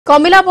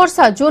कमिला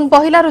वर्षा जून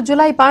 1 रु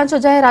जुलाई 5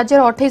 जाए राज्य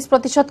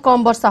 28%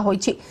 कम वर्षा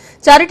होईछि।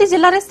 4टी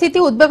जिल्ला रे स्थिति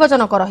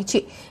उद्वेगजनक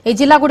रहिछि। ए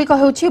जिल्लागुड़िक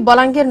हेउछि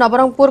बलांगीर,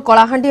 नवरंगपुर,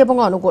 कलाहांडी एवं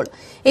अनुगुल।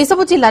 ए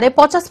सब जिल्ला रे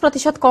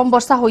 50% कम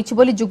वर्षा होईछि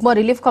बोली जुग्म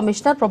रिलीफ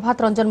कमिशनर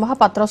प्रभात रंजन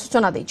महापात्र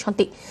सूचना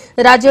दैछन्ति।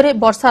 राज्य रे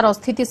वर्षार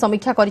स्थिति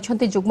समीक्षा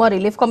करिसन्ति जुग्म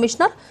रिलीफ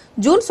कमिशनर।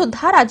 जून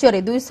सुधा राज्य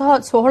रे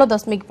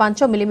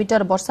 216.5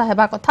 मिलीमीटर वर्षा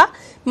हेबा कथा,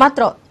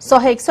 मात्र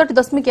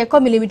 161.1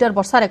 मिलीमीटर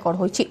वर्षा रेकर्ड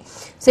होईछि।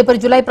 सेपरि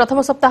जुलाई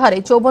प्रथम सप्ताह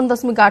रे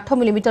 54.8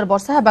 मिलीमीटर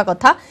वर्षा हेबा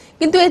कथा,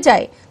 किंतु ए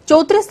जाए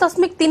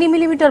 34.3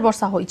 मिलीमीटर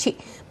वर्षा होईछि।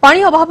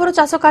 पानी अभाव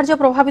चाष कार्य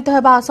प्रभावित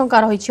हेबा आशंका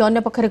रहिछि। अन्य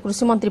पक्षरे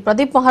कृषि मंत्री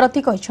प्रदीप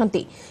महारथी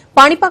कहिसन्ति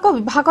पाणीपाग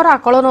विभागर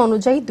आकलन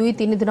अनुसार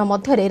 2-3 दिन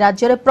मध्यरे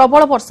राज्य रे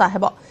प्रबल वर्षा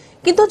हेबो,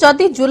 किंतु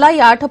जदि जुलाई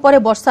 8 परे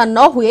वर्षा न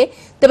हुए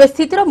तेबे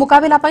स्थितिर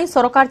मुकाबिला पई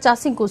सरकार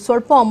चाषी को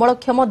स्वल्प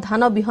अमलक्षम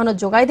धान बिहन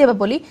जोगाई देबे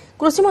बोली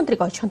कृषि मंत्री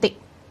कहिसन्ति।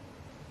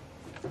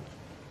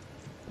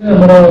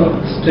 हमरा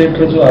स्टेट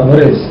रो जो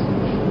एवरेज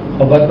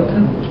हवा कथा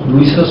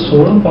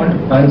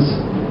 216.5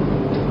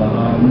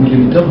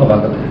 मिलीमीटर हवा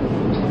कथा,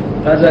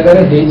 ता जगह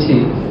रे हेछि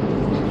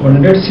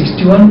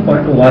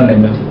 161.1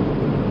 mm,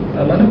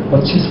 माने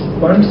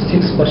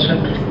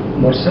 25.6%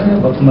 वर्षा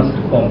गत मास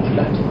कम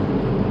थिला।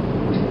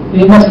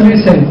 ये मास रे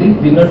सेंती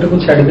दिनट को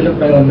छाडी देले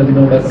प्राय अन्य दिन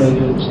उडा कर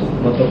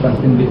गत 5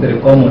 दिन भीतर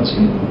कम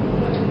अछि।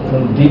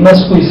 2 मास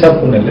को हिसाब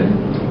को नेले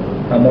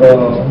हमर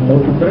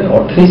मोट ऊपर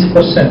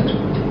 28%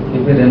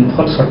 एबे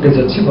रेनफॉल शॉर्टेज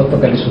अछि गत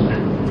काली सुधा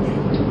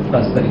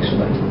 5 तारिख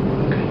सुधा।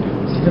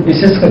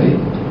 विशेष करी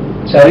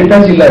 4टा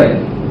जिल्ला रे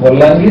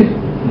बलांगीर,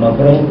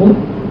 नवरंगपुर,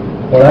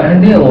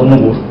 कलाहांडी और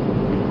अनुगुल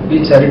ये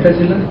 4टा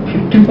जिल्ला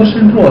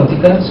 50% रु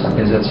अधिक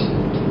शॉर्टेज अछि।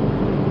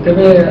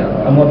 तेबे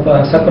हमर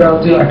आशा करा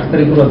जे 8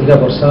 तारिख रु अधिक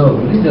वर्षा हो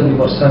बोली, जदि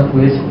वर्षा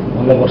हुए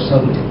भल वर्षा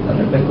हो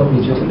ताले बैकअप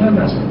हिजो बोली हम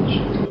आशा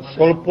करू।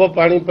 स्वल्प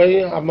पानी पई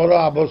हमर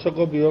आवश्यक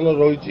बिहन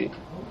रहिछि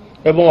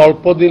एवं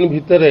अल्प दिन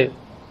भितरे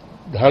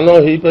धान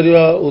हेई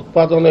परिबा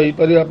उत्पादन हेई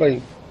परिबा पई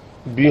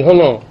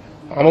बिहन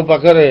आम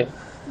पाखरे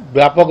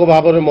व्यापक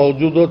भाव में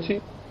मौजूद अच्छी।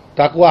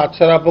 ताकू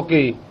आछरा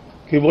पकई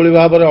किभली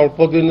भाव में अल्प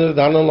दिन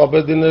धान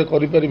 90 दिन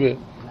करें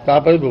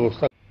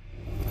व्यवस्था।